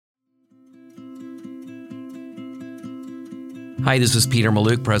Hi, this is Peter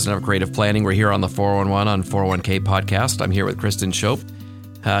Maluk, president of Creative Planning. We're here on the 411 on 401k podcast. I'm here with Kristen Shope,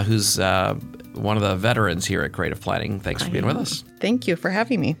 who's one of the veterans here at Creative Planning. Thanks for being with us. Thank you for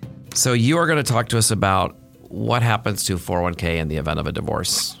having me. So you are going to talk to us about what happens to 401k in the event of a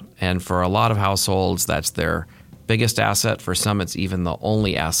divorce. And for a lot of households, that's their biggest asset. For some, it's even the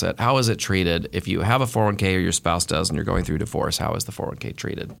only asset. How is it treated? If you have a 401k or your spouse does and you're going through divorce, how is the 401k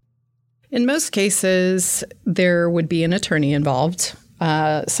treated? In most cases, there would be an attorney involved,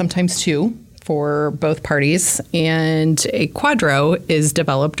 sometimes two for both parties, and a QDRO is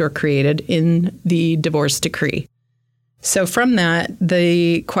developed or created in the divorce decree. So from that,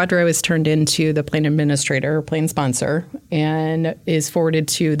 the QDRO is turned into the plan administrator or plan sponsor and is forwarded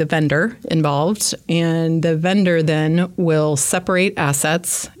to the vendor involved. And the vendor then will separate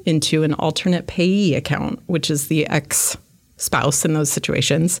assets into an alternate payee account, which is the ex-spouse in those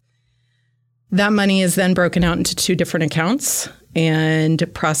situations. That money is then broken out into two different accounts and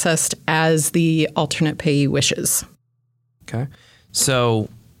processed as the alternate payee wishes. Okay. So,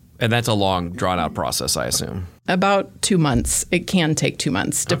 and that's a long, drawn-out process, I assume. About 2 months. It can take 2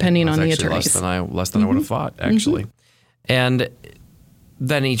 months, depending on the attorneys. Less than I would have thought, actually. And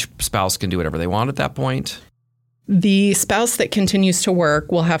then each spouse can do whatever they want at that point. The spouse that continues to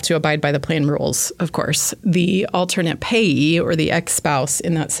work will have to abide by the plan rules, of course. The alternate payee or the ex-spouse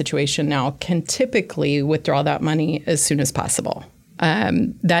in that situation now can typically withdraw that money as soon as possible.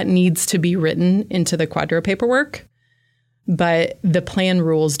 That needs to be written into the QDRO paperwork, but the plan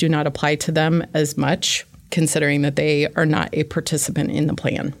rules do not apply to them as much, considering that they are not a participant in the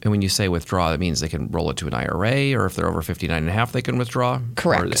plan. And when you say withdraw, that means they can roll it to an IRA, or if they're over 59 and a half, they can withdraw?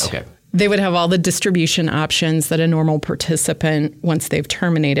 Correct. Okay. They would have all the distribution options that a normal participant, once they've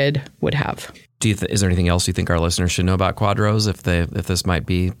terminated, would have. Is there anything else you think our listeners should know about QDROs if this might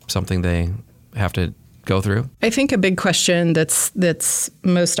be something they have to go through? I think a big question that's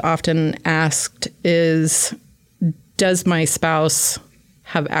most often asked is, does my spouse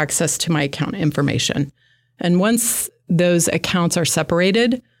have access to my account information? And once those accounts are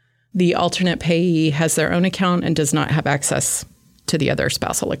separated, the alternate payee has their own account and does not have access to the other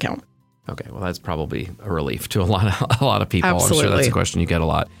spousal account. Okay, well, that's probably a relief to a lot of people. Absolutely. I'm sure that's a question you get a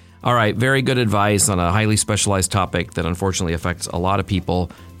lot. All right, very good advice on a highly specialized topic that unfortunately affects a lot of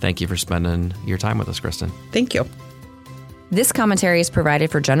people. Thank you for spending your time with us, Kristen. Thank you. This commentary is provided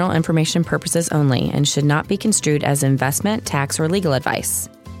for general information purposes only and should not be construed as investment, tax, or legal advice.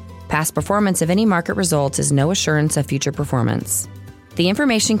 Past performance of any market results is no assurance of future performance. The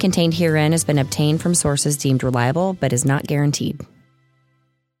information contained herein has been obtained from sources deemed reliable but is not guaranteed.